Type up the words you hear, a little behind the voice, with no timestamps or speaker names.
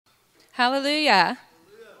Hallelujah.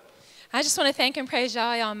 I just want to thank and praise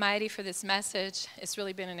Yahweh Almighty for this message. It's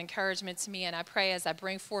really been an encouragement to me, and I pray as I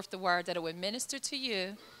bring forth the word that it would minister to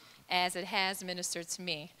you as it has ministered to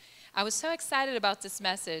me. I was so excited about this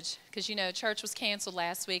message because, church was canceled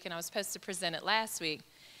last week, and I was supposed to present it last week.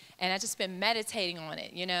 And I've just been meditating on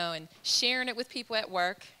it, and sharing it with people at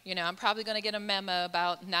work. I'm probably going to get a memo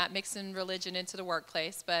about not mixing religion into the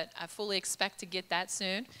workplace, but I fully expect to get that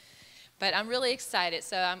soon. But I'm really excited,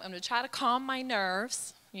 so I'm going to try to calm my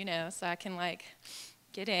nerves, so I can,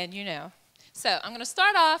 get in, So I'm going to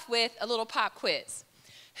start off with a little pop quiz.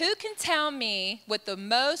 Who can tell me what the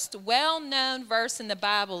most well-known verse in the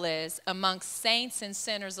Bible is amongst saints and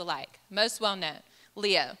sinners alike? Most well-known.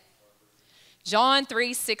 Leo. John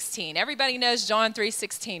 3:16. Everybody knows John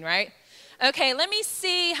 3:16, right? Okay, let me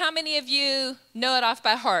see how many of you know it off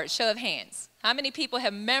by heart. Show of hands. How many people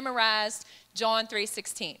have memorized John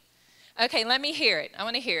 3:16? Okay, let me hear it. I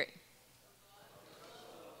want to hear it.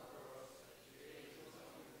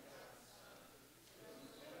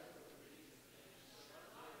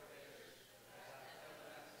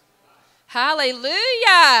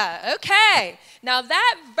 Hallelujah. Okay. Now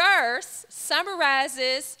that verse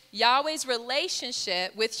summarizes Yahweh's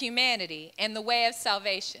relationship with humanity and the way of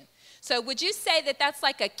salvation. So would you say that that's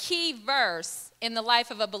like a key verse in the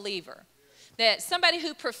life of a believer? That somebody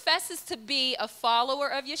who professes to be a follower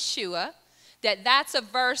of Yahshua, that's a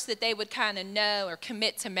verse that they would kind of know or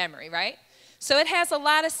commit to memory, right? So it has a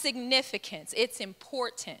lot of significance. It's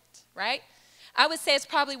important, right? I would say it's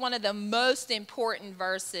probably one of the most important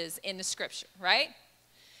verses in the scripture, right?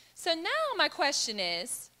 So now my question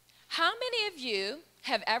is, how many of you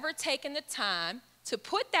have ever taken the time to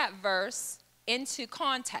put that verse into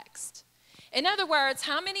context? In other words,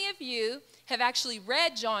 how many of you have actually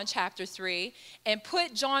read John chapter 3 and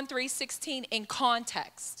put John 3:16 in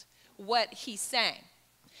context, what he's saying?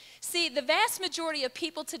 See, the vast majority of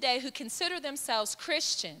people today who consider themselves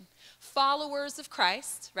Christian, followers of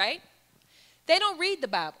Christ, right? They don't read the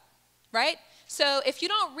Bible, right? So if you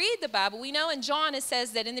don't read the Bible, we know in John it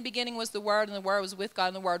says that in the beginning was the Word, and the Word was with God,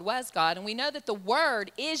 and the Word was God. And we know that the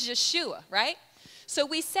Word is Yahshua, right? So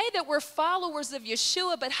we say that we're followers of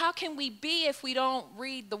Yahshua, but how can we be if we don't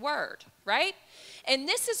read the Word, right? And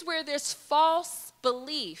this is where there's false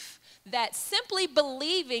belief that simply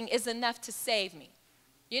believing is enough to save me.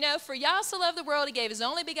 For Yah so loved the world, he gave his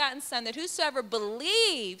only begotten Son, that whosoever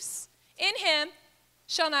believes in him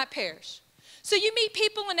shall not perish. So you meet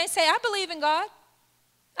people and they say, I believe in God.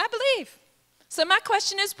 I believe. So my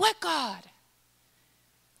question is, what God?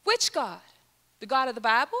 Which God? The God of the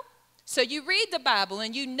Bible? So you read the Bible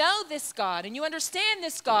and you know this God and you understand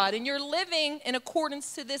this God and you're living in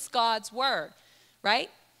accordance to this God's word,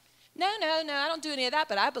 right? No, I don't do any of that,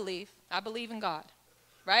 but I believe. I believe in God,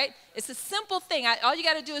 right? It's a simple thing. All you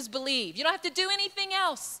got to do is believe. You don't have to do anything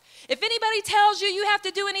else. If anybody tells you you have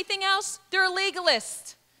to do anything else, they're a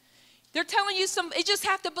legalist. They're telling you you just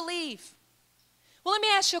have to believe. Well, let me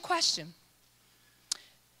ask you a question.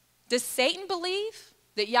 Does Satan believe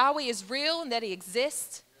that Yahweh is real and that he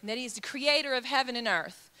exists and that he's the creator of heaven and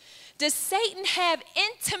earth? Does Satan have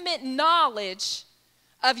intimate knowledge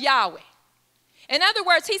of Yahweh? In other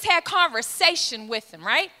words, he's had conversation with him,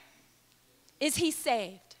 right? Is he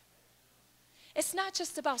saved? It's not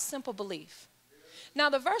just about simple belief. Now,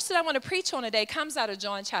 the verse that I want to preach on today comes out of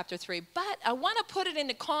John chapter 3, but I want to put it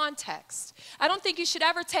into context. I don't think you should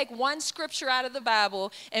ever take one scripture out of the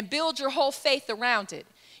Bible and build your whole faith around it.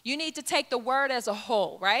 You need to take the word as a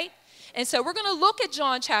whole, right? And so we're going to look at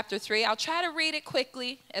John chapter 3. I'll try to read it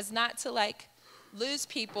quickly as not to lose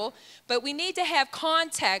people, but we need to have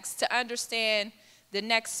context to understand the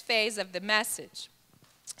next phase of the message.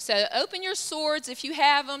 So open your swords, if you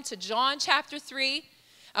have them, to John chapter 3.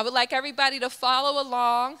 I would like everybody to follow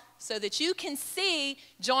along so that you can see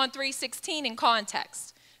John 3:16 in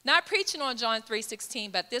context. Not preaching on John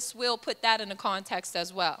 3:16, but this will put that into context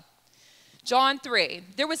as well. John 3.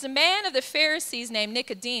 There was a man of the Pharisees named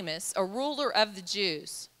Nicodemus, a ruler of the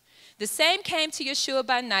Jews. The same came to Yahshua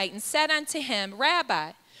by night and said unto him,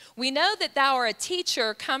 Rabbi, we know that thou art a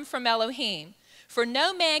teacher come from Elohim, for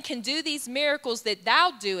no man can do these miracles that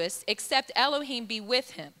thou doest except Elohim be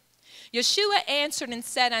with him. Yahshua answered and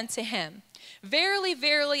said unto him, Verily,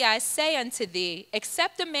 verily, I say unto thee,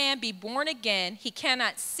 except a man be born again, he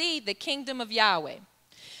cannot see the kingdom of Yahweh.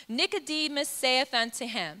 Nicodemus saith unto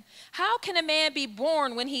him, How can a man be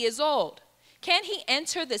born when he is old? Can he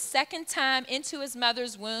enter the second time into his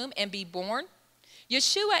mother's womb and be born?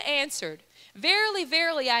 Yahshua answered, Verily,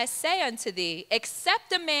 verily, I say unto thee,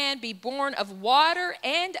 except a man be born of water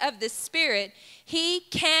and of the Spirit, he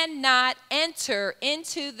cannot enter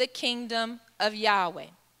into the kingdom of Yahweh.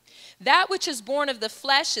 That which is born of the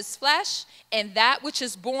flesh is flesh, and that which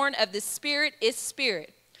is born of the Spirit is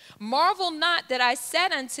spirit. Marvel not that I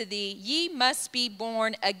said unto thee, ye must be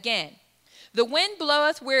born again. The wind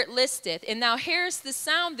bloweth where it listeth, and thou hearest the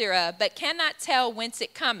sound thereof, but cannot tell whence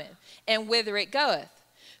it cometh, and whither it goeth.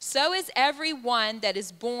 So is every one that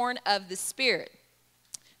is born of the Spirit.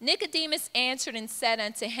 Nicodemus answered and said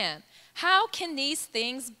unto him, How can these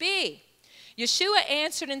things be? Yahshua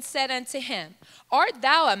answered and said unto him, Art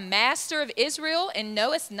thou a master of Israel, and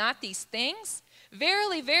knowest not these things?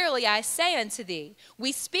 Verily, verily, I say unto thee,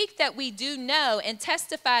 we speak that we do know, and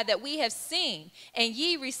testify that we have seen, and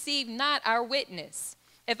ye receive not our witness.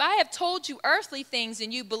 If I have told you earthly things,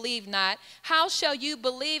 and you believe not, how shall you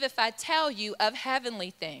believe if I tell you of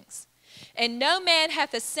heavenly things? And no man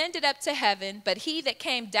hath ascended up to heaven, but he that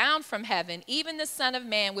came down from heaven, even the Son of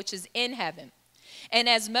Man which is in heaven. And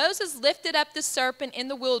as Moses lifted up the serpent in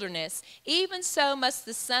the wilderness, even so must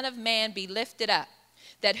the Son of Man be lifted up,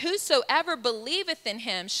 that whosoever believeth in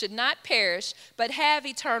him should not perish, but have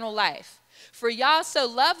eternal life. For Yah so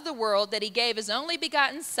loved the world that he gave his only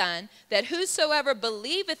begotten Son, that whosoever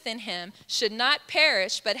believeth in him should not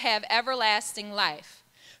perish, but have everlasting life.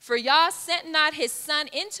 For Yah sent not his Son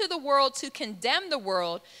into the world to condemn the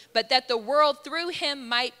world, but that the world through him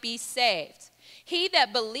might be saved. He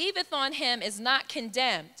that believeth on him is not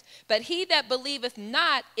condemned, but he that believeth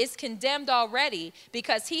not is condemned already,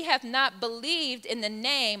 because he hath not believed in the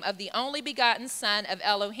name of the only begotten Son of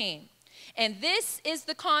Elohim. And this is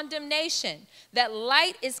the condemnation, that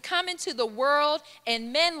light is come into the world,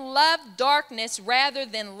 and men loved darkness rather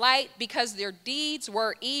than light, because their deeds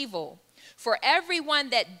were evil. For everyone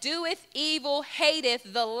that doeth evil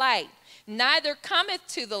hateth the light, neither cometh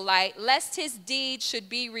to the light, lest his deeds should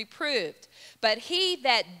be reproved. But he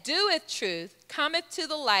that doeth truth cometh to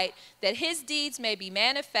the light, that his deeds may be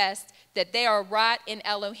manifest, that they are wrought in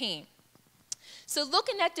Elohim. So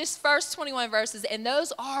looking at this first 21 verses, and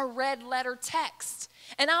those are red letter texts.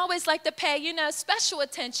 And I always like to pay, special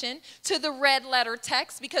attention to the red letter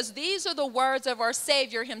text, because these are the words of our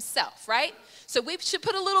Savior himself, right? So we should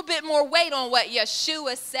put a little bit more weight on what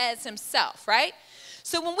Yahshua says himself, right?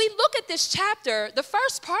 So when we look at this chapter, the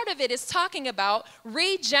first part of it is talking about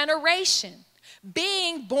regeneration,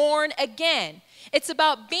 being born again. It's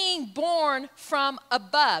about being born from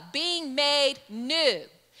above, being made new.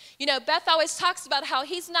 Beth always talks about how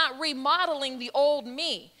he's not remodeling the old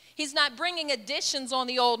me. He's not bringing additions on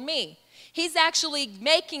the old me. He's actually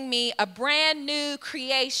making me a brand new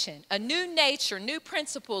creation, a new nature, new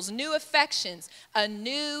principles, new affections, a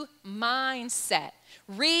new mindset.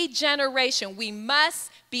 Regeneration. We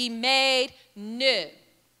must be made new.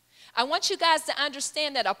 I want you guys to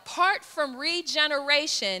understand that apart from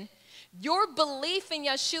regeneration, your belief in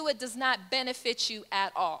Yahshua does not benefit you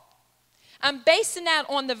at all. I'm basing that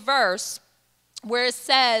on the verse where it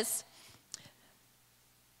says,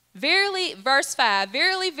 verily, verse 5,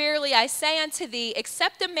 verily, verily, I say unto thee,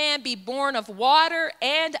 except a man be born of water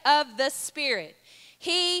and of the Spirit,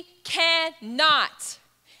 he cannot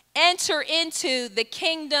enter into the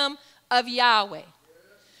kingdom of Yahweh.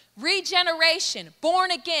 Regeneration, born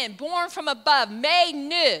again, born from above, made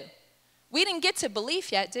new. We didn't get to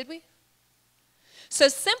belief yet, did we? So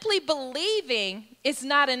simply believing is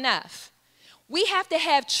not enough. We have to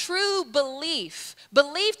have true belief,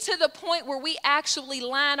 belief to the point where we actually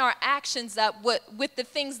line our actions up with the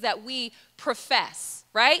things that we profess,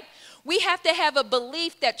 right? We have to have a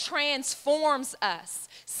belief that transforms us.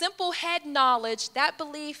 Simple head knowledge, that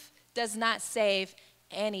belief does not save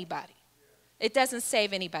anybody. It doesn't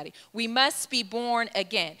save anybody. We must be born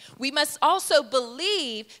again. We must also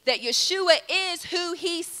believe that Yahshua is who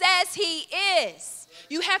he says he is.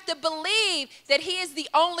 You have to believe that he is the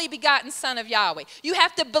only begotten Son of Yahweh. You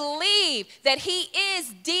have to believe that he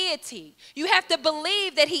is deity. You have to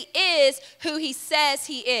believe that he is who he says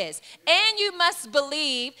he is. And you must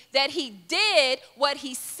believe that he did what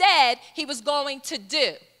he said he was going to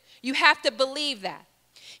do. You have to believe that.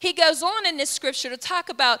 He goes on in this scripture to talk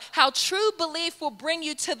about how true belief will bring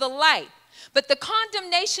you to the light. But the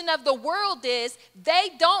condemnation of the world is they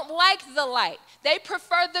don't like the light. They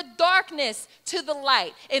prefer the darkness to the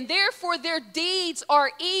light, and therefore their deeds are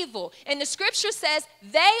evil. And the scripture says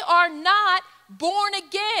they are not born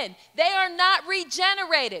again. They are not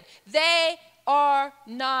regenerated. They are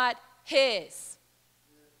not his.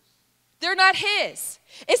 They're not his.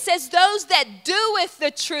 It says those that doeth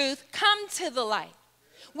the truth come to the light.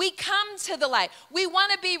 We come to the light. We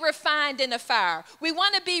want to be refined in the fire. We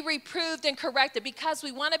want to be reproved and corrected because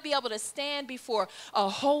we want to be able to stand before a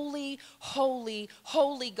holy, holy,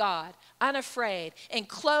 holy God, unafraid and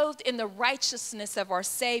clothed in the righteousness of our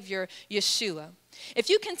Savior, Yahshua. If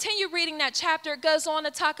you continue reading that chapter, it goes on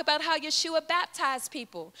to talk about how Yahshua baptized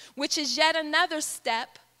people, which is yet another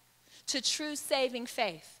step to true saving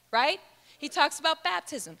faith, right? He talks about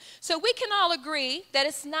baptism. So we can all agree that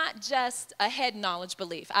it's not just a head knowledge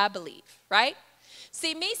belief, I believe, right?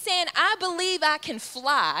 See, me saying I believe I can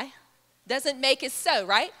fly doesn't make it so,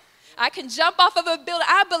 right? I can jump off of a building.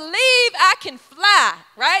 I believe I can fly,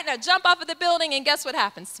 right? And I jump off of the building, and guess what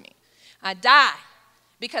happens to me? I die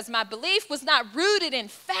because my belief was not rooted in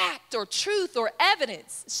fact or truth or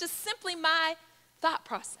evidence. It's just simply my thought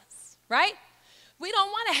process, right? We don't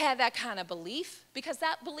want to have that kind of belief because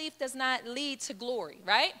that belief does not lead to glory,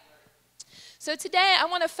 right? So today I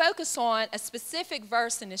want to focus on a specific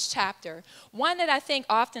verse in this chapter, one that I think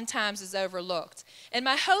oftentimes is overlooked. And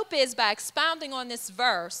my hope is by expounding on this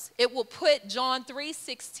verse, it will put John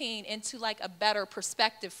 3:16 into like a better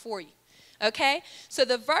perspective for you. Okay? So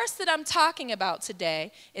the verse that I'm talking about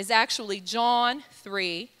today is actually John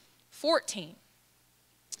 3:14.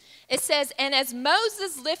 It says, "And as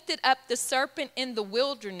Moses lifted up the serpent in the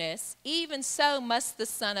wilderness, even so must the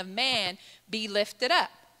Son of Man be lifted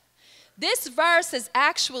up." This verse is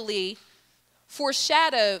actually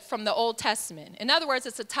foreshadowed from the Old Testament. In other words,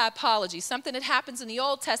 it's a typology, something that happens in the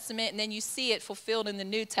Old Testament and then you see it fulfilled in the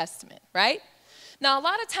New Testament, right? Now, a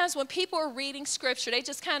lot of times when people are reading scripture, they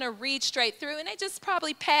just kind of read straight through and they just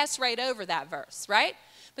probably pass right over that verse, right?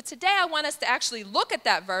 But today I want us to actually look at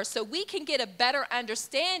that verse so we can get a better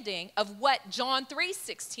understanding of what John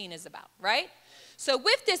 3:16 is about, right? So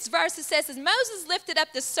with this verse, it says, "As Moses lifted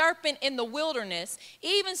up the serpent in the wilderness,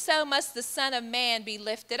 even so must the Son of Man be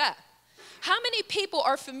lifted up." How many people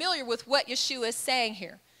are familiar with what Yahshua is saying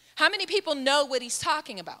here? How many people know what he's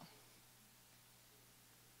talking about?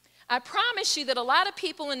 I promise you that a lot of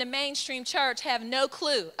people in the mainstream church have no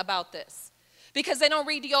clue about this because they don't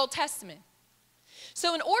read the Old Testament.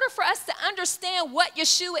 So in order for us to understand what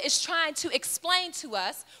Yahshua is trying to explain to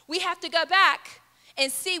us, we have to go back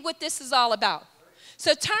and see what this is all about.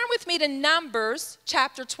 So turn with me to Numbers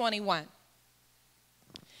chapter 21.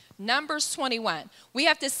 Numbers 21. We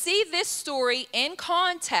have to see this story in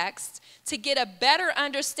context to get a better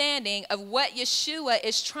understanding of what Yahshua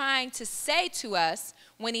is trying to say to us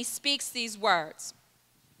when he speaks these words.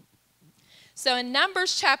 So in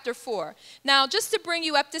Numbers chapter 4. Now, just to bring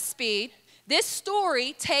you up to speed, this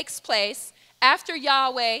story takes place after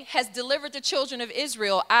Yahweh has delivered the children of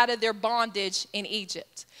Israel out of their bondage in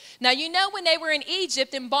Egypt. Now, you know when they were in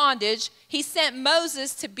Egypt in bondage, he sent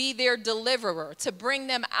Moses to be their deliverer, to bring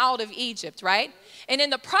them out of Egypt, right? And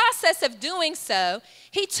in the process of doing so,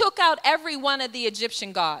 he took out every one of the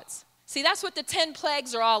Egyptian gods. See, that's what the 10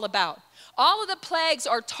 plagues are all about. All of the plagues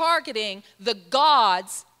are targeting the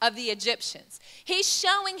gods of the Egyptians. He's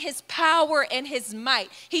showing his power and his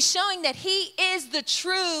might. He's showing that he is the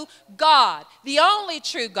true God, the only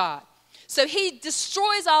true God. So he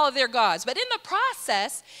destroys all of their gods. But in the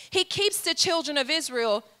process, he keeps the children of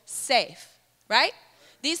Israel safe, right?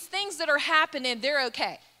 These things that are happening, they're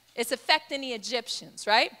okay. It's affecting the Egyptians,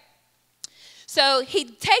 right? So he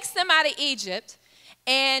takes them out of Egypt,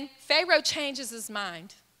 and Pharaoh changes his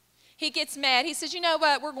mind. He gets mad. He says, "You know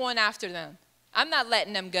what? We're going after them. I'm not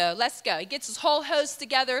letting them go. Let's go." He gets his whole host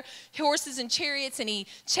together, horses and chariots, and he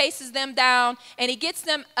chases them down, and he gets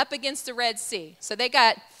them up against the Red Sea. So they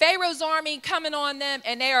got Pharaoh's army coming on them,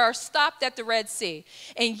 and they are stopped at the Red Sea.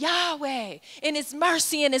 And Yahweh, in his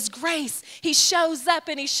mercy and his grace, he shows up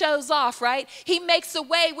and he shows off, right? He makes a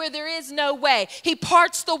way where there is no way. He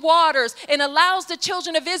parts the waters and allows the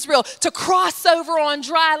children of Israel to cross over on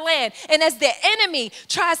dry land. And as the enemy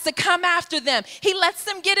tries to come after them, he lets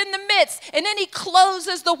them get in the midst, and then he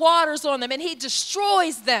closes the waters on them and he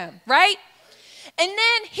destroys them, right? And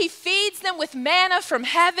then he feeds them with manna from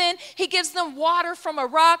heaven. He gives them water from a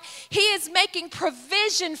rock. He is making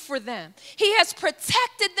provision for them. He has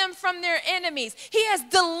protected them from their enemies. He has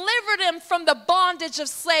delivered them from the bondage of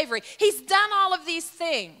slavery. He's done all of these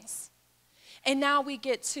things. And now we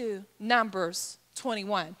get to Numbers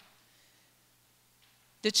 21.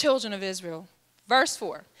 The children of Israel. Verse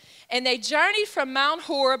 4. "And they journeyed from Mount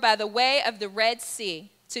Hor by the way of the Red Sea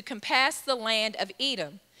to compass the land of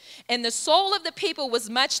Edom. And the soul of the people was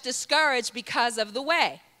much discouraged because of the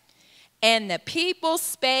way. And the people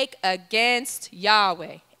spake against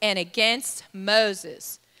Yahweh and against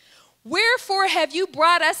Moses. Wherefore have you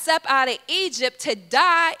brought us up out of Egypt to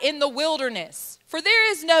die in the wilderness? For there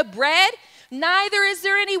is no bread, neither is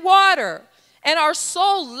there any water. And our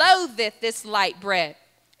soul loatheth this light bread.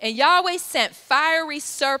 And Yahweh sent fiery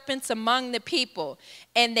serpents among the people,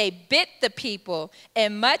 and they bit the people,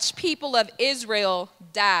 and much people of Israel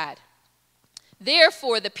died."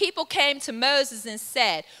 Therefore, the people came to Moses and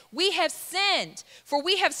said, we have sinned, for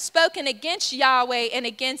we have spoken against Yahweh and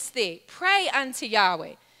against thee. Pray unto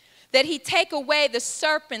Yahweh, that he take away the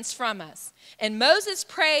serpents from us. And Moses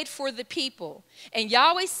prayed for the people. And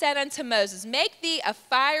Yahweh said unto Moses, make thee a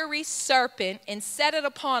fiery serpent and set it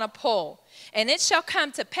upon a pole. And it shall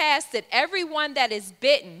come to pass that every one that is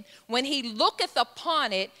bitten, when he looketh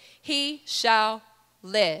upon it, he shall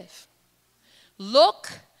live. Look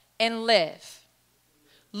and live.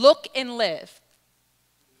 Look and live.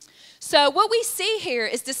 So what we see here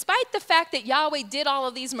is, despite the fact that Yahweh did all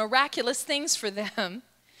of these miraculous things for them,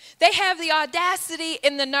 they have the audacity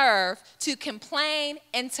and the nerve to complain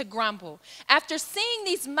and to grumble. After seeing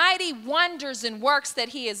these mighty wonders and works that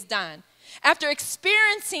he has done, after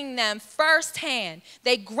experiencing them firsthand,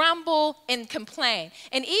 they grumble and complain,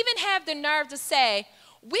 and even have the nerve to say,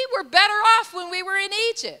 we were better off when we were in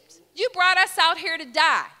Egypt. You brought us out here to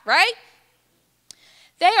die, right?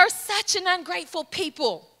 They are such an ungrateful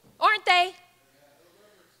people, aren't they?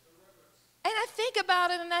 And I think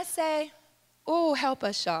about it and I say, oh, help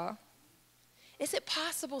us, y'all. Is it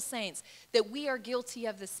possible, saints, that we are guilty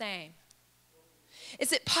of the same?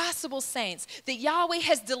 Is it possible, saints, that Yahweh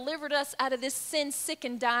has delivered us out of this sin, sick,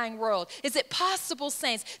 and dying world? Is it possible,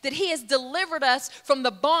 saints, that he has delivered us from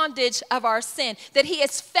the bondage of our sin? That he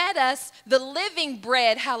has fed us the living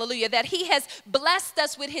bread, hallelujah. That he has blessed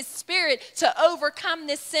us with his spirit to overcome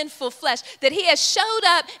this sinful flesh. That he has showed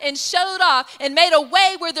up and showed off and made a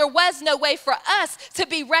way where there was no way for us to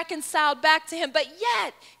be reconciled back to him. But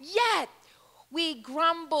yet, we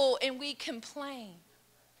grumble and we complain.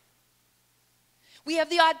 We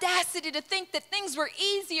have the audacity to think that things were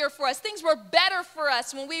easier for us, things were better for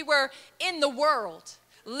us when we were in the world,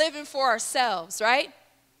 living for ourselves, right?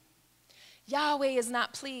 Yahweh is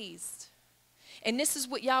not pleased. And this is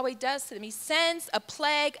what Yahweh does to them. He sends a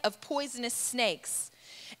plague of poisonous snakes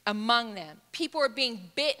among them. People are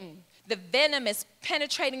being bitten. The venom is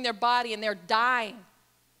penetrating their body and they're dying.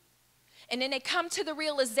 And then they come to the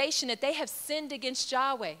realization that they have sinned against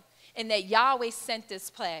Yahweh and that Yahweh sent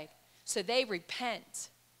this plague. So they repent,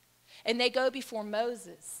 and they go before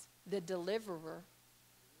Moses, the deliverer,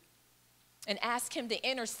 and ask him to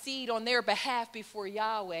intercede on their behalf before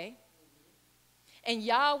Yahweh. And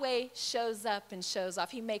Yahweh shows up and shows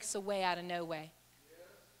off. He makes a way out of no way.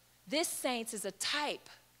 This, saints, is a type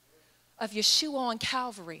of Yahshua on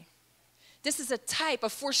Calvary. This is a type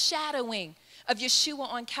of foreshadowing of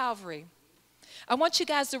Yahshua on Calvary. I want you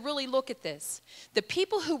guys to really look at this. The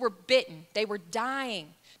people who were bitten, they were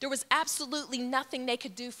dying. There was absolutely nothing they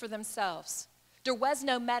could do for themselves. There was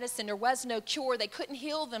no medicine. There was no cure. They couldn't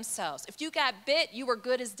heal themselves. If you got bit, you were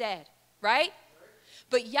good as dead, right?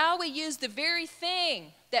 But Yahweh used the very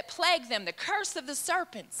thing that plagued them, the curse of the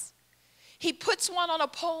serpents. He puts one on a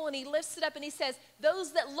pole and he lifts it up and he says,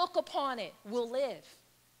 those that look upon it will live.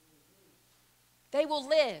 They will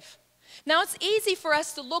live. Now, it's easy for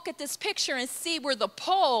us to look at this picture and see where the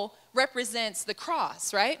pole represents the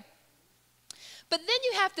cross, right? But then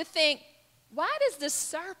you have to think, why does the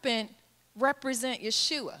serpent represent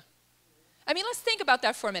Yahshua? I mean, let's think about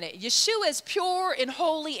that for a minute. Yahshua is pure and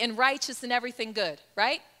holy and righteous and everything good,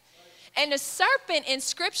 right? And the serpent in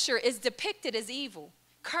Scripture is depicted as evil,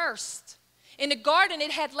 cursed. In the garden,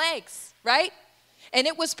 it had legs, right? And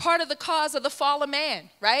it was part of the cause of the fall of man,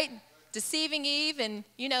 right? Deceiving Eve and,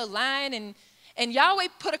 lying. And Yahweh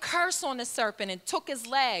put a curse on the serpent and took his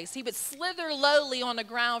legs. He would slither lowly on the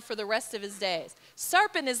ground for the rest of his days.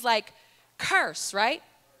 Serpent is like curse, right?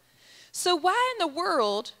 So why in the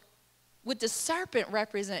world would the serpent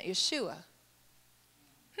represent Yahshua?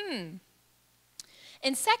 In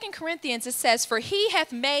 2 Corinthians it says, for he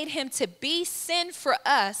hath made him to be sin for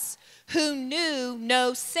us who knew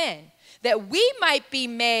no sin, that we might be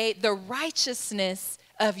made the righteousness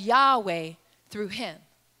of Yahweh through him.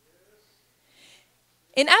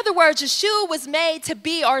 In other words, Yahshua was made to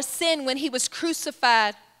be our sin when he was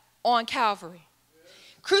crucified on Calvary.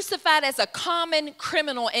 Crucified as a common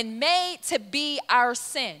criminal and made to be our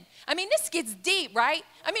sin. I mean, this gets deep, right?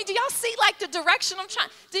 I mean, do y'all see like the direction I'm trying?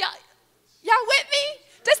 Y'all with me?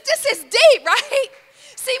 This is deep, right?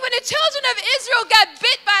 See, when the children of Israel got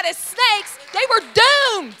bit by the snakes, they were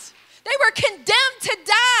doomed. They were condemned to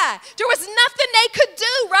die. There was nothing they could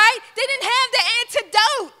do, right? They didn't have the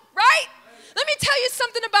antidote, right? Let me tell you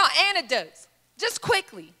something about antidotes, just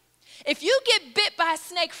quickly. If you get bit by a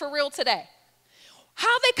snake for real today,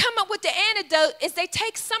 how they come up with the antidote is they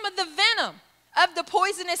take some of the venom of the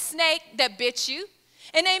poisonous snake that bit you,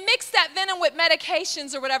 and they mix that venom with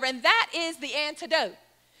medications or whatever, and that is the antidote,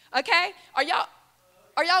 okay? Are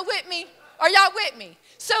y'all with me? Are y'all with me?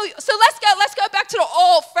 So let's go back to the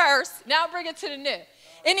old first. Now bring it to the new.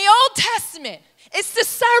 In the Old Testament, it's the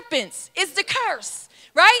serpents, it's the curse,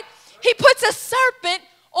 right? He puts a serpent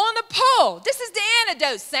on the pole. This is the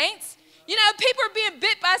antidote, saints. You know, people are being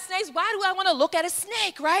bit by snakes. Why do I want to look at a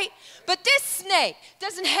snake, right? But this snake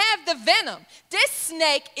doesn't have the venom. This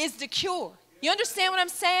snake is the cure. You understand what I'm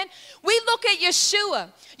saying? We look at Yahshua.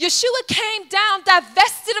 Yahshua came down,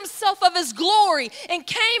 divested himself of his glory, and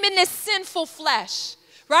came in this sinful flesh,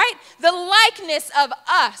 right? The likeness of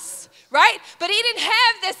us, right? But he didn't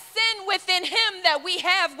have the sin within him that we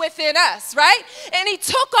have within us, right? And he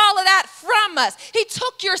took all of that from us. He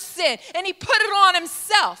took your sin and he put it on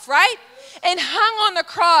himself, right? And hung on the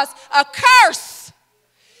cross, a curse.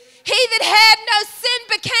 He that had no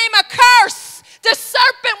sin became a curse. The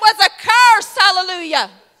serpent was a curse, hallelujah.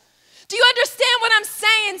 Do you understand what I'm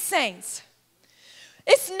saying, saints?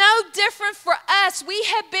 It's no different for us. We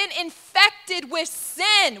have been infected with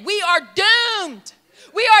sin. We are doomed.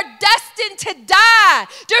 We are destined to die.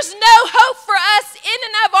 There's no hope for us in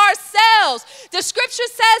and of ourselves. The scripture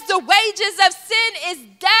says the wages of sin is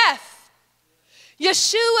death.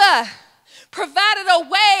 Yahshua provided a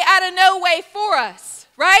way out of no way for us,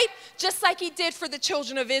 right? Just like he did for the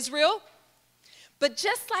children of Israel. But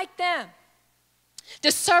just like them,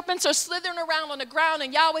 the serpents are slithering around on the ground,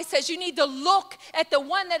 and Yahweh says you need to look at the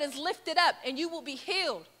one that is lifted up and you will be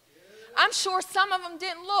healed. I'm sure some of them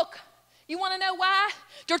didn't look. You want to know why?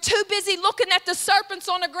 They're too busy looking at the serpents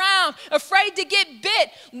on the ground, afraid to get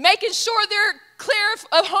bit, making sure they're clear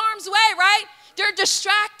of harm's way, right? They're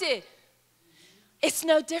distracted. It's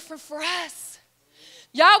no different for us.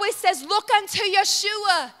 Yahweh says, look unto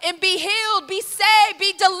Yahshua and be healed, be saved,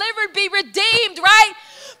 be delivered, be redeemed, right?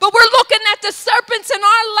 But we're looking at the serpents in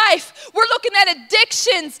our life. We're looking at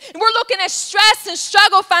addictions. We're looking at stress and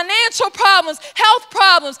struggle, financial problems, health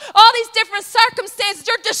problems, all these different circumstances.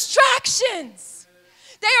 They're distractions.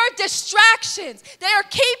 They are distractions. They are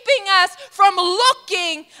keeping us from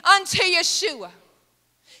looking unto Yahshua.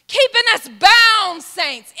 Keeping us bound,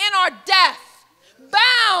 saints, in our death.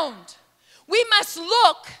 Bound. We must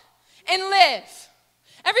look and live.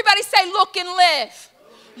 Everybody say, look and live.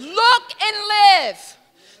 Look and live.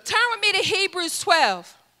 Turn with me to Hebrews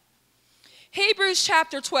 12. Hebrews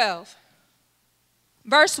chapter 12,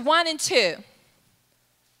 verse 1 and 2.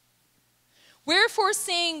 Wherefore,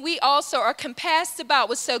 seeing we also are compassed about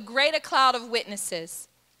with so great a cloud of witnesses,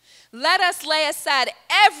 let us lay aside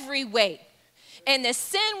every weight and the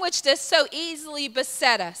sin which does so easily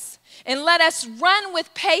beset us, and let us run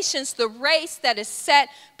with patience the race that is set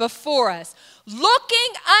before us,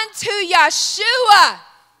 looking unto Yahshua.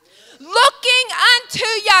 Looking unto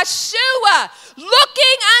Yahshua,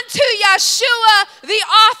 looking unto Yahshua, the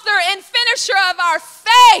author and finisher of our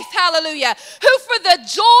faith, hallelujah, who for the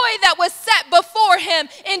joy that was set before him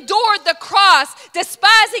endured the cross,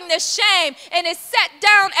 despising the shame, and is set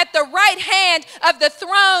down at the right hand of the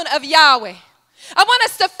throne of Yahweh. I want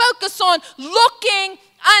us to focus on looking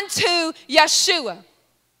unto Yahshua,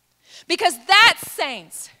 because that,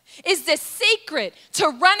 saints, is the secret to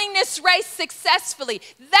running this race successfully.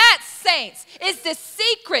 That, saints, is the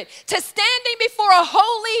secret to standing before a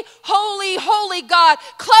holy, holy, holy God,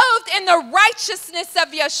 clothed in the righteousness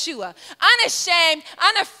of Yahshua, unashamed,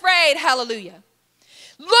 unafraid, hallelujah.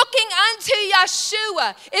 Looking unto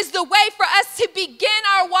Yahshua is the way for us to begin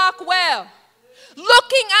our walk well.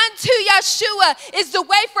 Looking unto Yahshua is the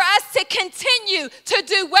way for us to continue to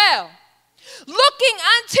do well. Looking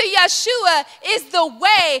unto Yahshua is the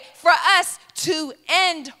way for us to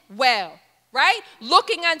end well, right?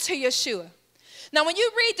 Looking unto Yahshua. Now, when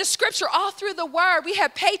you read the scripture all through the word, we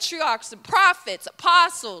have patriarchs and prophets,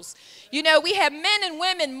 apostles. You know, we have men and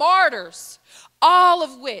women, martyrs, all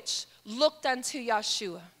of which looked unto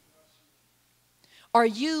Yahshua. Are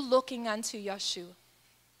you looking unto Yahshua?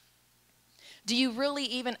 Do you really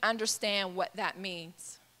even understand what that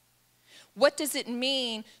means? What does it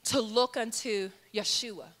mean to look unto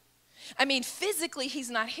Yahshua? I mean, physically, he's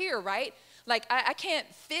not here, right? Like, I can't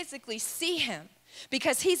physically see him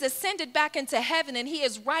because he's ascended back into heaven, and he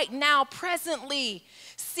is right now, presently,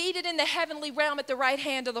 seated in the heavenly realm at the right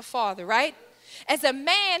hand of the Father, right? As a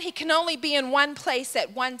man, he can only be in one place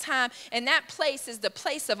at one time, and that place is the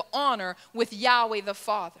place of honor with Yahweh the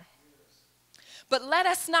Father. But let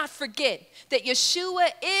us not forget that Yahshua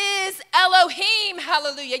is Elohim,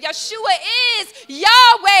 hallelujah. Yahshua is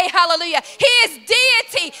Yahweh, hallelujah. He is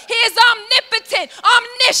deity. He is omnipotent,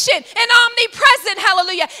 omniscient, and omnipresent,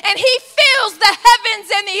 hallelujah. And he fills the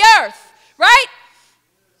heavens and the earth, right?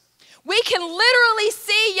 We can literally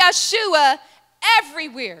see Yahshua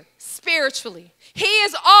everywhere spiritually. He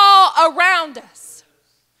is all around us.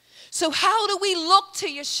 So how do we look to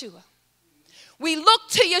Yahshua? We look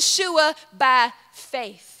to Yahshua by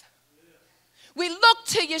faith. We look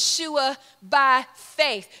to Yahshua by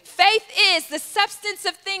faith. Faith is the substance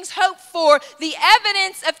of things hoped for, the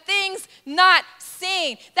evidence of things not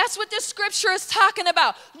seen. That's what this scripture is talking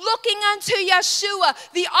about. Looking unto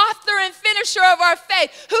Yahshua, the author and finisher of our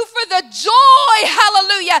faith, who for the joy,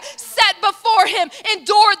 hallelujah, set before him,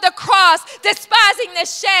 endured the cross, despising the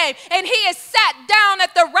shame, and he is sat down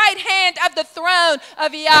at the right hand of the throne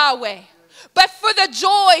of Yahweh. But for the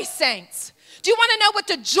joy, saints, do you want to know what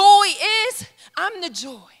the joy is? I'm the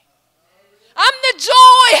joy. I'm the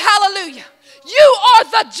joy, hallelujah. You are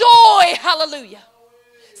the joy, hallelujah.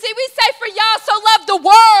 See, we say for y'all so loved the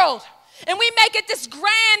world, and we make it this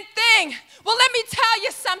grand thing. Well, let me tell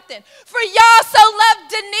you something. For y'all so loved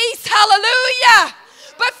Denise, hallelujah.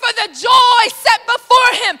 But for the joy set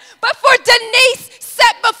before him, but for Denise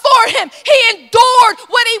set before him, he endured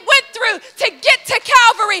what he went through to get to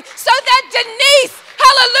Calvary so that Denise,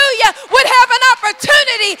 hallelujah, would have an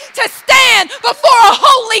opportunity to stand before a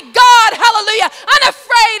holy God, hallelujah,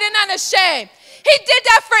 unafraid and unashamed. He did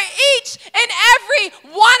that for each and every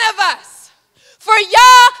one of us. For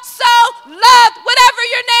Yah so loved whatever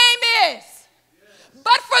your name is.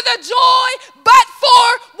 But for the joy, but for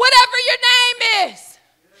whatever your name is.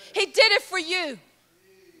 He did it for you.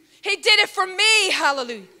 He did it for me,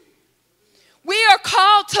 hallelujah. We are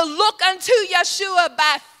called to look unto Yahshua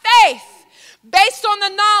by faith, based on the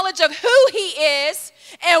knowledge of who he is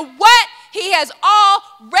and what he has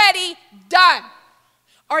already done.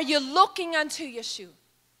 Are you looking unto Yahshua?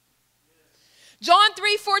 John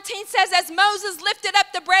 3:14 says, as Moses lifted up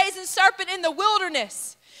the brazen serpent in the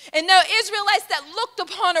wilderness, and the Israelites that looked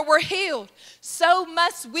upon her were healed, so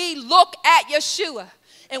must we look at Yahshua.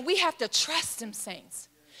 And we have to trust him, saints.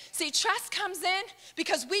 See, trust comes in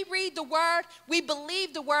because we read the word, we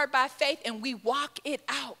believe the word by faith, and we walk it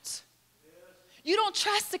out. You don't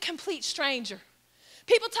trust a complete stranger.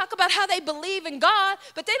 People talk about how they believe in God,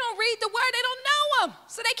 but they don't read the word. They don't know him,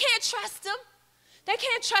 so they can't trust him. They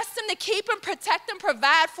can't trust him to keep him, protect him,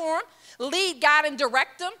 provide for him, lead, guide, and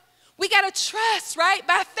direct him. We got to trust, right,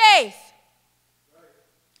 by faith.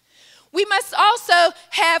 We must also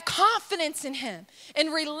have confidence in him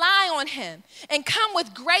and rely on him and come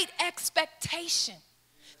with great expectation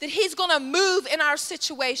that he's going to move in our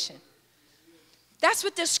situation. That's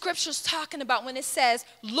what this scripture is talking about when it says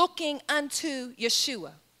looking unto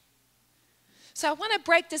Yahshua. So I want to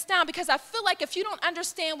break this down because I feel like if you don't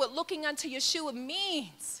understand what looking unto Yahshua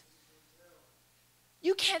means,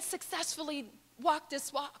 you can't successfully walk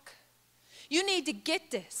this walk. You need to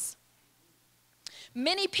get this.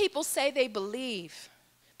 Many people say they believe,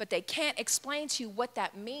 but they can't explain to you what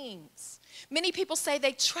that means. Many people say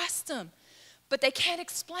they trust him, but they can't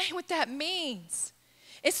explain what that means.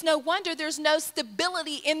 It's no wonder there's no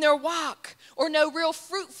stability in their walk or no real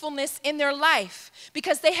fruitfulness in their life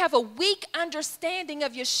because they have a weak understanding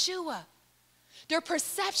of Yahshua. Their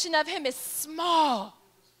perception of him is small.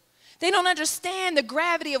 They don't understand the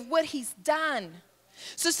gravity of what he's done.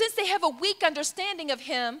 So since they have a weak understanding of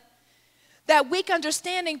him, that weak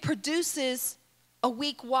understanding produces a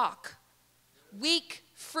weak walk, weak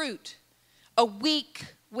fruit, a weak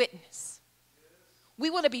witness. We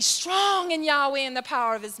want to be strong in Yahweh and the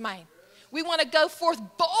power of his might. We want to go forth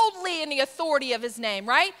boldly in the authority of his name,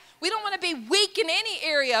 right? We don't want to be weak in any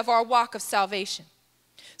area of our walk of salvation.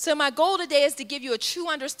 So my goal today is to give you a true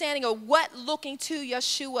understanding of what looking to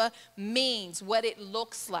Yahshua means, what it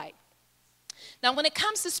looks like. Now, when it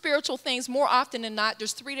comes to spiritual things, more often than not,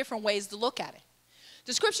 there's three different ways to look at it.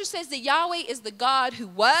 The scripture says that Yahweh is the God who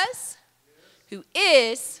was, who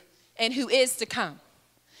is, and who is to come.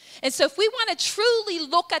 And so if we want to truly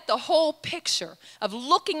look at the whole picture of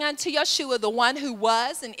looking unto Yahshua, the one who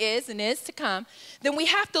was and is to come, then we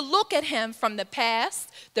have to look at him from the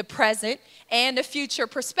past, the present, and the future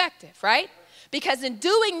perspective, right? Because in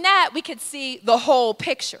doing that, we could see the whole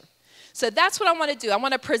picture. So that's what I want to do. I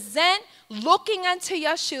want to present looking unto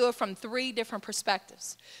Yahshua from three different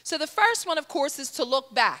perspectives. So the first one, of course, is to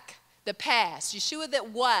look back, the past, Yahshua that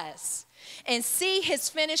was, and see his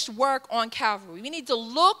finished work on Calvary. We need to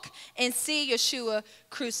look and see Yahshua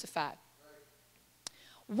crucified.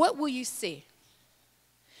 What will you see?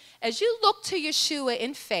 As you look to Yahshua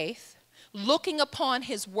in faith, looking upon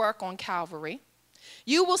his work on Calvary,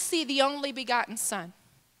 you will see the only begotten Son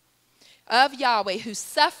of Yahweh who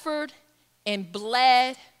suffered and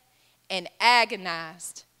bled and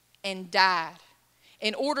agonized and died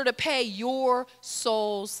in order to pay your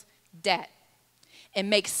soul's debt and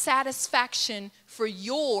make satisfaction for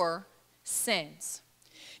your sins.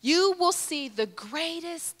 You will see the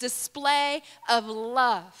greatest display of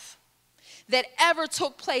love that ever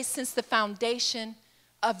took place since the foundation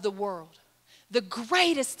of the world. The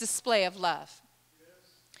greatest display of love.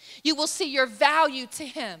 You will see your value to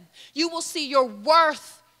him. You will see your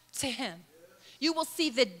worth to him. You will see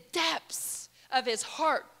the depths of his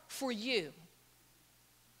heart for you.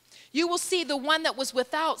 You will see the one that was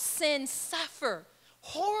without sin suffer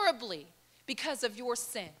horribly because of your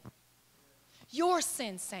sin. Your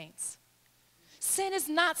sin, saints. Sin is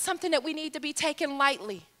not something that we need to be taken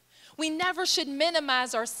lightly. We never should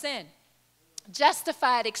minimize our sin,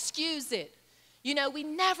 justify it, excuse it. You know, we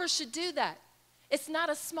never should do that. It's not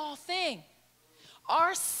a small thing.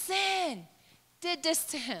 Our sin did this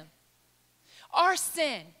to him. Our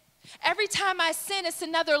sin. Every time I sin, it's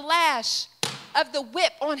another lash of the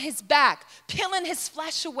whip on his back, peeling his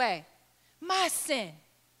flesh away. My sin.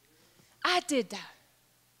 I did that.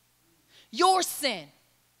 Your sin.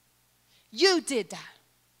 You did that.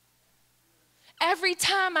 Every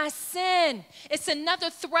time I sin, it's another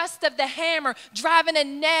thrust of the hammer driving a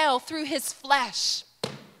nail through his flesh.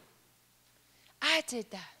 I did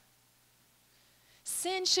that.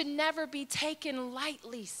 Sin should never be taken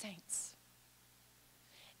lightly, saints.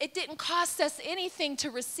 It didn't cost us anything to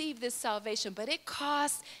receive this salvation, but it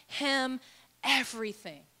cost him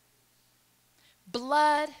everything.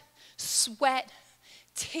 Blood, sweat,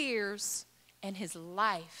 tears, and his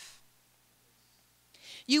life.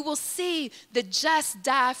 You will see the just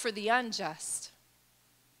die for the unjust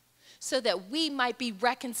so that we might be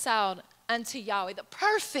reconciled unto Yahweh, the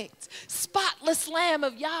perfect, spotless Lamb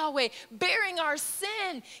of Yahweh, bearing our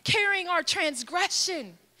sin, carrying our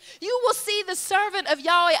transgression. You will see the servant of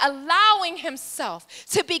Yahweh allowing himself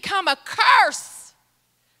to become a curse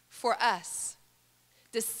for us,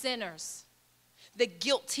 the sinners, the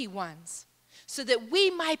guilty ones, so that we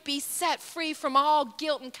might be set free from all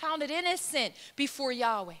guilt and counted innocent before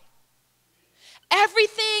Yahweh.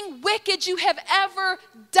 Everything wicked you have ever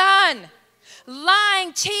done,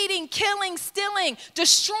 lying, cheating, killing, stealing,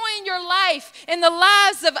 destroying your life and the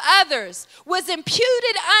lives of others, was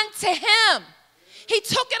imputed unto him. He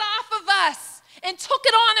took it off of us and took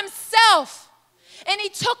it on himself. And he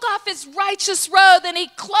took off his righteous robe and he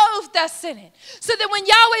clothed us in it. So that when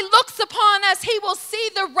Yahweh looks upon us, he will see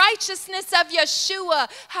the righteousness of Yahshua.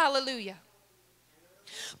 Hallelujah.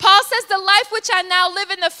 Paul says, the life which I now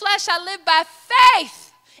live in the flesh, I live by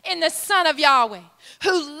faith in the Son of Yahweh,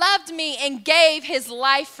 who loved me and gave his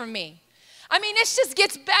life for me. I mean, this just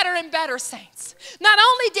gets better and better, saints. Not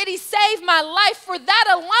only did he save my life, for that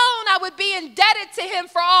alone I would be indebted to him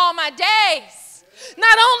for all my days.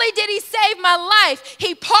 Not only did he save my life,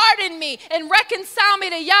 he pardoned me and reconciled me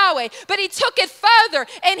to Yahweh, but he took it further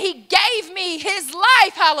and he gave me his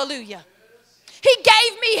life, hallelujah. He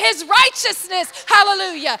gave me his righteousness,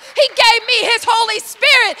 hallelujah. He gave me his Holy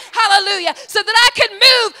Spirit, hallelujah, so that I could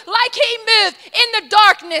move like he moved in the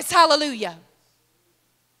darkness, hallelujah.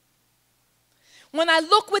 When I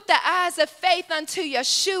look with the eyes of faith unto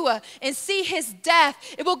Yahshua and see his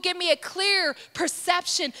death, it will give me a clear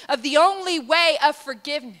perception of the only way of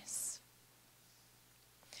forgiveness.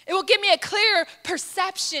 It will give me a clear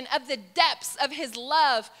perception of the depths of his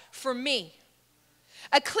love for me.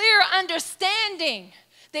 A clear understanding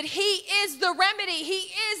that he is the remedy,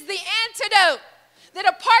 he is the antidote, that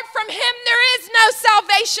apart from him there is no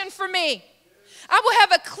salvation for me. I will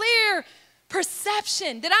have a clear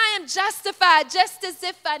perception that I am justified just as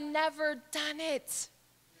if I never done it.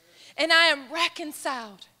 And I am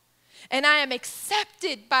reconciled. And I am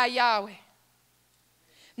accepted by Yahweh.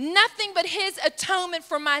 Nothing but his atonement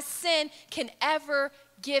for my sin can ever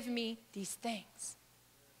give me these things.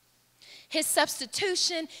 His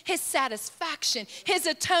substitution, his satisfaction, his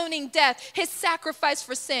atoning death, his sacrifice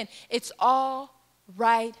for sin. It's all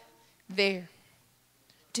right there.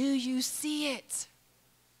 Do you see it?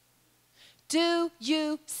 Do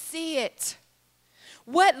you see it?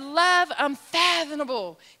 What love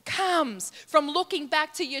unfathomable comes from looking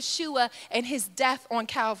back to Yahshua and his death on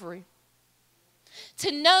Calvary.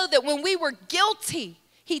 To know that when we were guilty,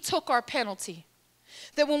 he took our penalty.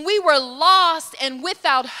 That when we were lost and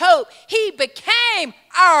without hope, he became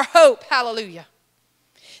our hope. Hallelujah.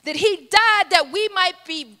 That he died that we might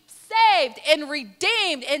be saved and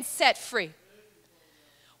redeemed and set free.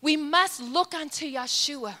 We must look unto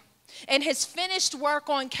Yahshua and his finished work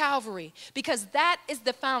on Calvary, because that is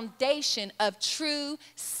the foundation of true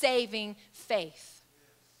saving faith.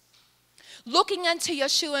 Looking unto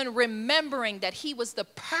Yahshua and remembering that he was the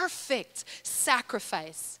perfect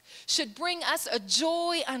sacrifice should bring us a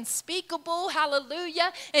joy unspeakable,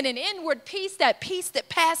 hallelujah, and an inward peace that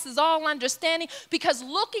passes all understanding, because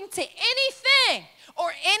looking to anything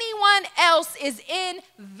or anyone else is in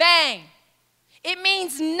vain. It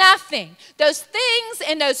means nothing. Those things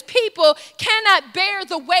and those people cannot bear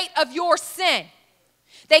the weight of your sin.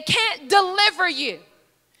 They can't deliver you.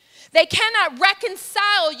 They cannot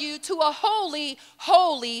reconcile you to a holy,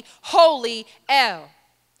 holy, holy El.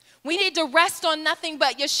 We need to rest on nothing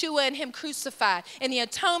but Yahshua and him crucified and the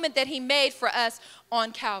atonement that he made for us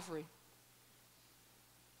on Calvary.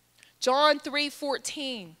 John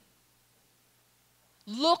 3:14.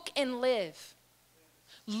 Look and live.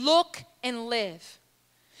 Look and live.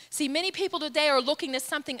 See, many people today are looking to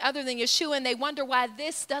something other than Yahshua, and they wonder why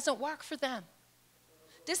this doesn't work for them.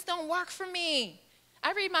 This don't work for me.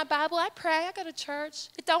 I read my Bible, I pray, I go to church.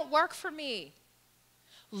 It don't work for me.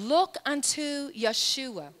 Look unto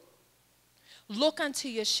Yahshua. Look unto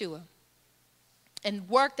Yahshua and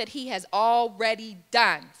work that he has already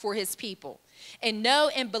done for his people. And know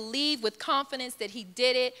and believe with confidence that he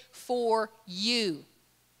did it for you.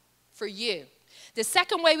 For you. The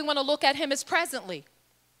second way we want to look at him is presently.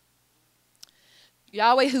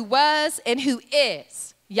 Yahweh who was and who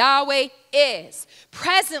is. Yahweh is.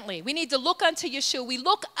 Presently, we need to look unto Yahshua. We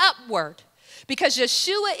look upward because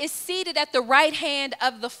Yahshua is seated at the right hand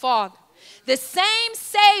of the Father. The same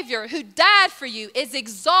Savior who died for you is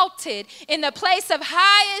exalted in the place of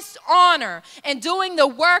highest honor and doing the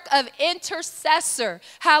work of intercessor.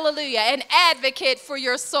 Hallelujah. An advocate for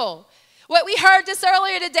your soul. What we heard this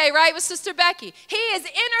earlier today, right, with Sister Becky. He is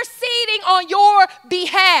interceding on your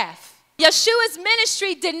behalf. Yeshua's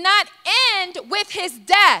ministry did not end with his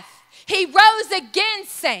death. He rose again,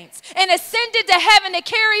 saints, and ascended to heaven to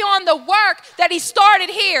carry on the work that he started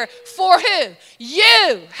here. For who?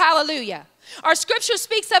 You. Hallelujah. Our scripture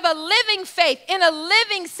speaks of a living faith in a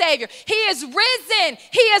living Savior. He is risen.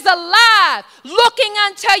 He is alive, looking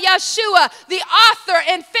unto Yahshua, the author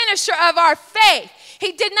and finisher of our faith.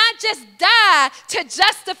 He did not just die to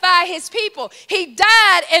justify his people. He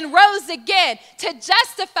died and rose again to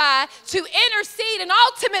justify, to intercede, and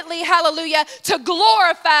ultimately, hallelujah, to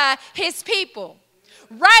glorify his people.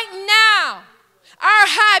 Right now, our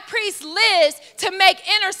high priest lives to make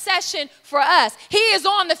intercession for us. He is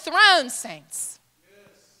on the throne, saints.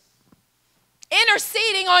 Yes.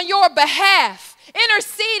 Interceding on your behalf.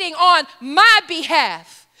 Interceding on my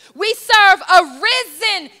behalf. We serve a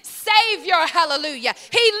risen Savior, hallelujah.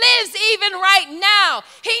 He lives even right now.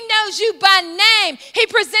 He knows you by name. He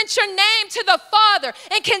presents your name to the Father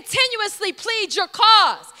and continuously pleads your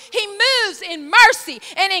cause. He moves in mercy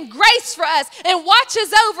and in grace for us and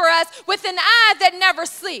watches over us with an eye that never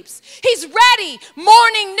sleeps. He's ready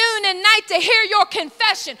morning, noon, and night to hear your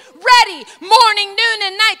confession. Ready morning, noon,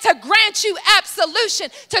 and night to grant you absolution,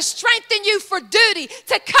 to strengthen you for duty,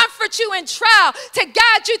 to comfort you in trial, to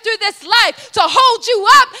guide you through this life, to hold you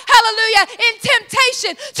up, hallelujah, in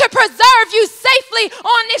temptation, to preserve you safely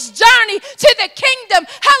on this journey to the kingdom,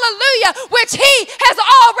 hallelujah, which he has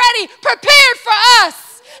already prepared for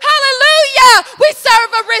us. Hallelujah. We serve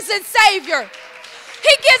a risen Savior.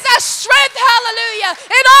 He gives us strength, hallelujah,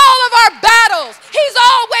 in all of our battles. He's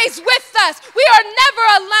always with us. We are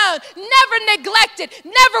never alone, never neglected,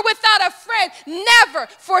 never without a friend, never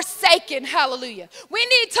forsaken, hallelujah. We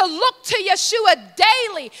need to look to Yahshua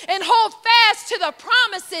daily and hold fast to the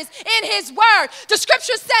promises in his word. The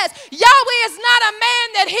scripture says, Yahweh is not a man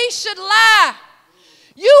that he should lie.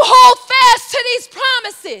 You hold fast to these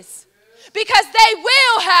promises. Because they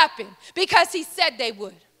will happen, because he said they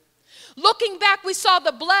would. Looking back, we saw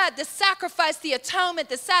the blood, the sacrifice, the atonement,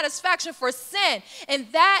 the satisfaction for sin. And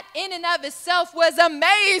that in and of itself was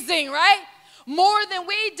amazing, right? More than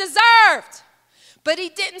we deserved. But he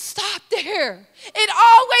didn't stop there. It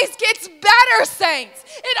always gets better, saints.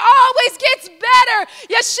 It always gets better.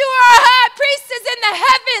 Yahshua, our high priest, is in the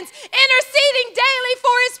heavens, interceding daily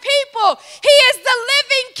for his people. He is the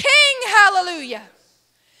living king, hallelujah.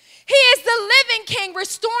 He is the living king,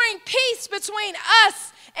 restoring peace between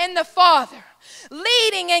us and the Father,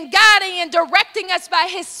 leading and guiding and directing us by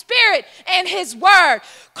his Spirit and his word,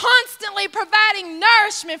 constantly providing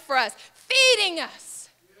nourishment for us, feeding us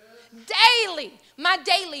daily, my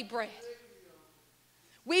daily bread.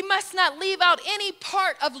 We must not leave out any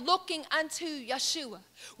part of looking unto Yahshua.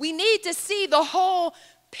 We need to see the whole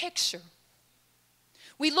picture.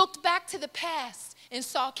 We looked back to the past and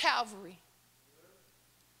saw Calvary.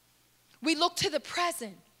 We look to the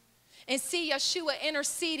present and see Yahshua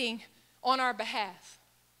interceding on our behalf.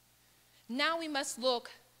 Now we must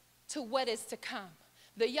look to what is to come.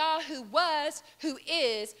 The Yah who was, who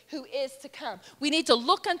is to come. We need to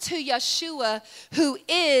look unto Yahshua who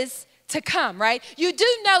is to come, right? You do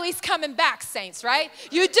know he's coming back, saints, right?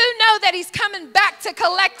 You do know that he's coming back to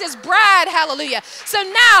collect his bride, hallelujah. So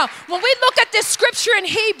now, when we look at this scripture in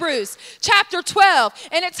Hebrews chapter 12,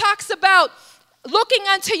 and it talks about looking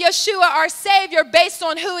unto Yahshua, our Savior, based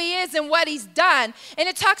on who he is and what he's done. And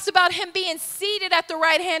it talks about him being seated at the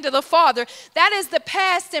right hand of the Father. That is the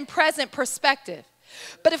past and present perspective.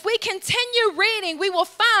 But if we continue reading, we will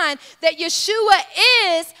find that Yahshua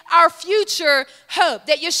is our future hope,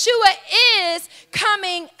 that Yahshua is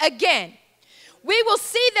coming again. We will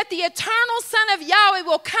see that the eternal Son of Yahweh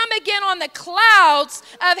will come again on the clouds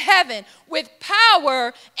of heaven with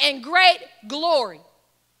power and great glory.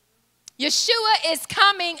 Yahshua is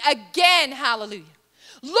coming again, hallelujah.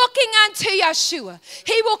 Looking unto Yahshua.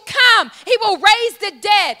 He will come. He will raise the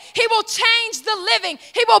dead. He will change the living.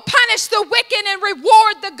 He will punish the wicked and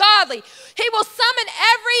reward the godly. He will summon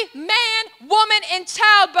every man, woman, and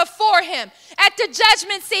child before him at the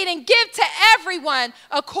judgment seat and give to everyone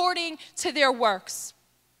according to their works.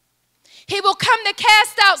 He will come to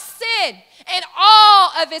cast out sin and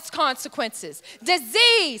all of its consequences.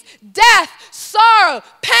 Disease, death, sorrow,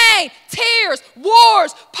 pain, tears,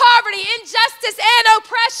 wars, poverty, injustice, and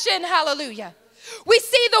oppression. Hallelujah. We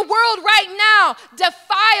see the world right now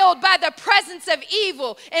defiled by the presence of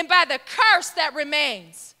evil and by the curse that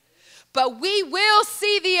remains. But we will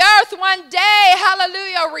see the earth one day,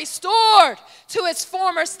 hallelujah, restored to its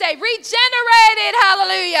former state, regenerated,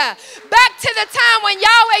 hallelujah, back to the time when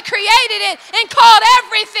Yahweh created it and called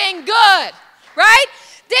everything good, right?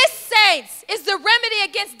 This, saints, is the remedy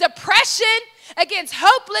against depression, against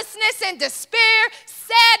hopelessness and despair,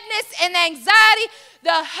 sadness and anxiety.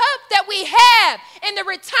 The hope that we have in the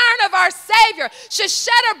return of our Savior should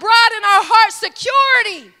shed abroad in our hearts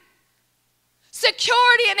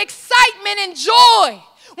security and excitement and joy.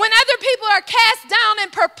 When other people are cast down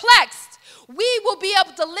and perplexed, we will be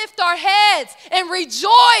able to lift our heads and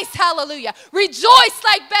rejoice, hallelujah. Rejoice,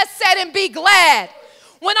 like Beth said, and be glad.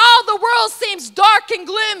 When all the world seems dark and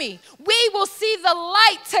gloomy, we will see the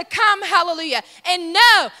light to come, hallelujah, and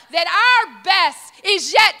know that our best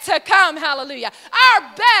is yet to come, hallelujah.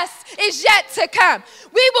 Our best is yet to come.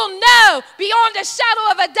 We will know beyond a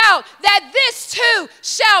shadow of a doubt that this too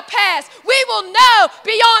shall pass. We will know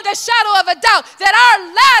beyond a shadow of a doubt that our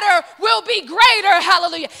latter will be greater,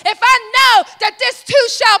 hallelujah. If I know that this too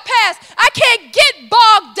shall pass, I can't get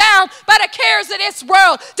bogged down by the cares of this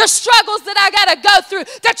world, the struggles that I got to go through,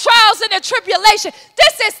 the trials and the tribulation.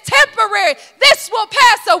 This is temporary. This will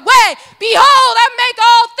pass away. Behold, I make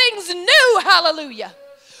all things new, hallelujah.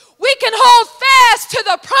 We can hold fast to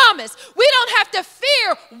the promise. We don't have to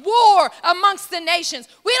fear war amongst the nations.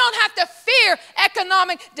 We don't have to fear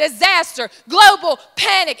economic disaster, global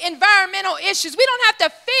panic, environmental issues. We don't have to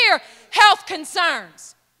fear health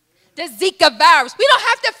concerns, the Zika virus. We don't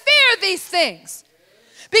have to fear these things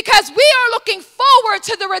because we are looking forward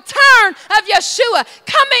to the return of Yahshua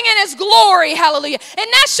coming in his glory, hallelujah. And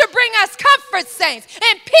that should bring us comfort, saints,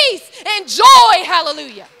 and peace and joy,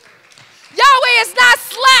 hallelujah. Yahweh is not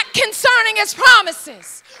slack concerning his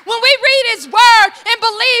promises. When we read his word and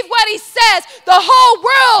believe what he says, the whole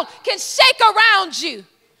world can shake around you.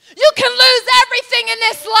 You can lose everything in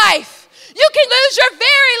this life. You can lose your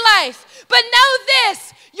very life. But know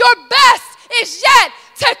this, your best is yet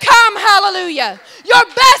to come, hallelujah. Your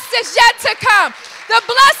best is yet to come. The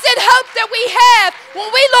blessed hope that we have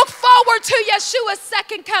when we look forward to Yahshua's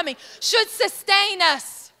second coming should sustain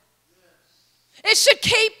us. It should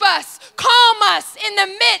keep us, calm us in the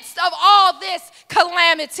midst of all this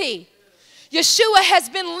calamity. Yahshua has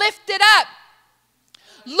been lifted up.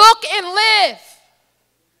 Look and live.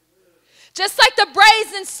 Just like the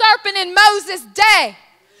brazen serpent in Moses' day.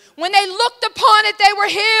 When they looked upon it, they were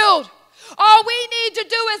healed. All we need to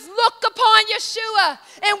do is look upon Yahshua,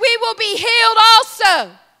 and we will be healed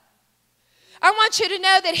also. I want you to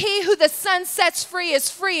know that he who the Son sets free is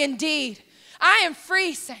free indeed. I am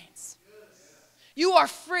free, saints. You are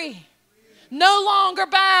free, no longer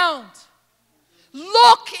bound.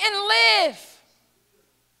 Look and live.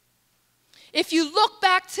 If you look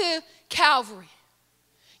back to Calvary,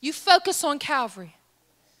 you focus on Calvary,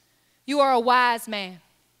 you are a wise man.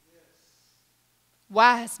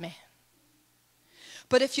 Wise man.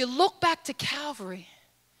 But if you look back to Calvary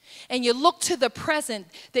and you look to the present,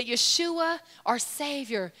 that Yahshua, our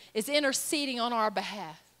Savior, is interceding on our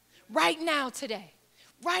behalf right now today.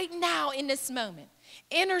 Right now in this moment,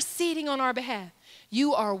 interceding on our behalf,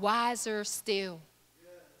 you are wiser still.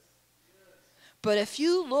 But if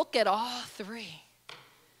you look at all three,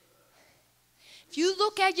 if you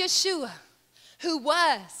look at Yahshua, who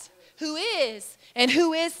was, who is, and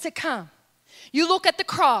who is to come, you look at the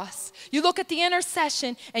cross, you look at the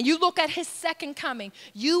intercession, and you look at his second coming,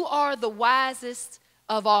 you are the wisest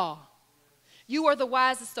of all. You are the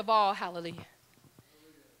wisest of all, hallelujah.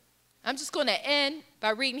 I'm just going to end by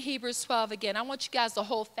reading Hebrews 12 again. I want you guys to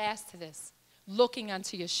hold fast to this. looking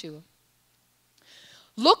unto Yahshua.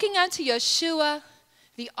 Looking unto Yahshua,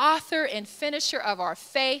 the author and finisher of our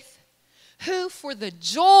faith, who for the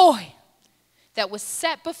joy that was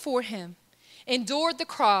set before him endured the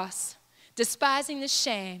cross, despising the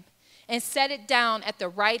shame, and set it down at the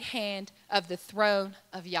right hand of the throne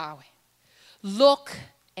of Yahweh. Look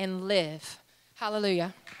and live.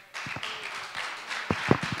 Hallelujah.